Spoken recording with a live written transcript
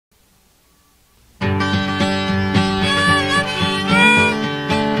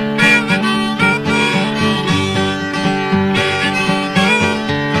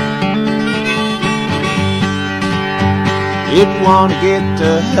want to get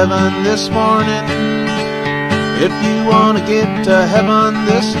to heaven this morning, if you want to get to heaven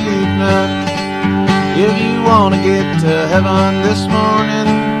this evening, if you want to get to heaven this morning,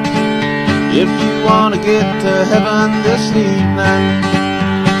 if you want to get to heaven this evening,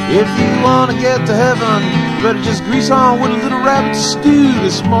 if you want to get to heaven, you better just grease on with a little rabbit stew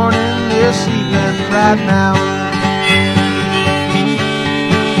this morning, this evening, right now.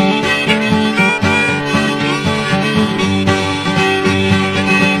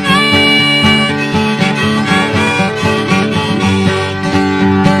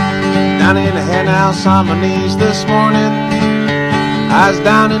 Down in the hen house on my knees this morning, I was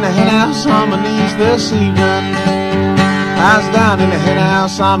down in the hen house on my knees this evening, I was down in the hen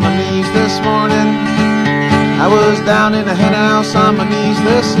house on my knees this morning, I was down in the hen house on my knees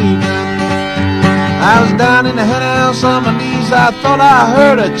this evening, I was down in the hen house on my knees, I thought I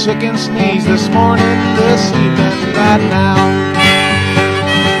heard a chicken sneeze this morning, this evening, right now.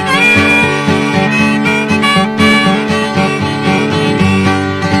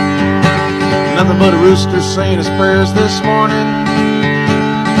 Nothing but a rooster saying his prayers this morning,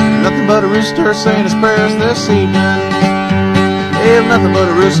 nothing but a rooster saying his prayers this evening. Yeah, nothing but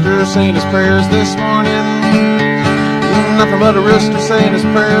a rooster saying his prayers this morning, nothing but a rooster saying his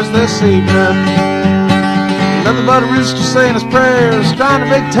prayers this evening. Nothing but a rooster saying his prayers, trying to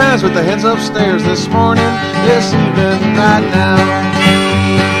make times with the hens upstairs this morning, this evening, right now.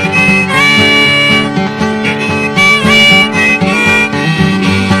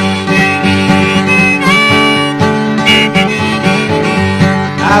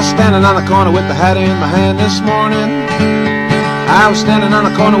 I was standing on the corner with the hat in my hand this morning, I was standing on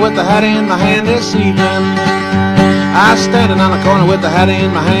the corner with the hat in my hand this evening, I was standing on the corner with the hat in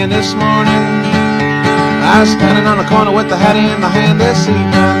my hand this morning, I was standing on the corner with the hat in my hand this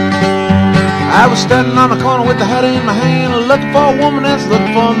evening, I was standing on the corner with the hat in my hand, looking for a woman that's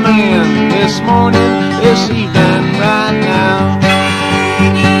looking for a man, this morning, this evening, right now.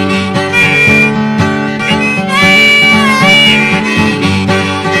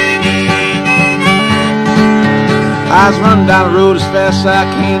 I was running down the road as fast as I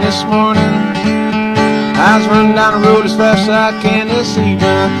can this morning, I was running down the road as fast as I can this evening,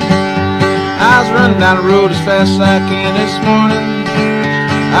 I was running down the road as fast as I can this morning,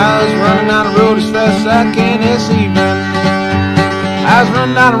 I was running down the road as fast as I can this evening, I was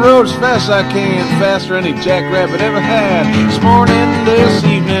running down the road as fast as I can, faster than any jackrabbit ever had, this morning, this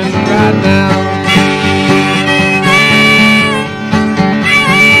evening, right now.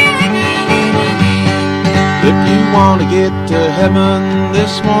 If you want to get to heaven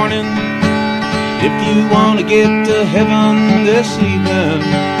this morning, if you want to get to heaven this evening,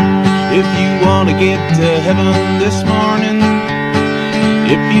 if you want to get to heaven this morning,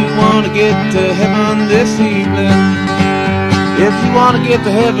 if you want to get to heaven this evening, if you want to get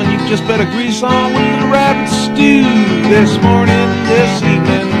to heaven, you just better grease on with a little rabbit stew this morning, this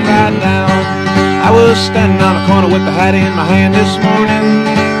evening, right now. I was standing on a corner with the hat in my hand this morning,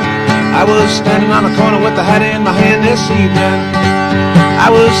 I was standing on the corner with the hat in my hand this evening, I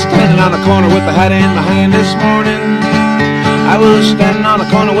was standing on the corner with the hat in my hand this morning, I was standing on the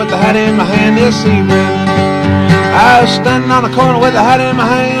corner with the hat in my hand this evening, I was standing on the corner with the hat in my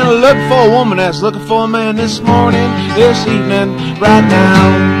hand, looking for a woman that's looking for a man this morning, this evening, right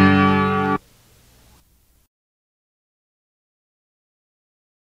now.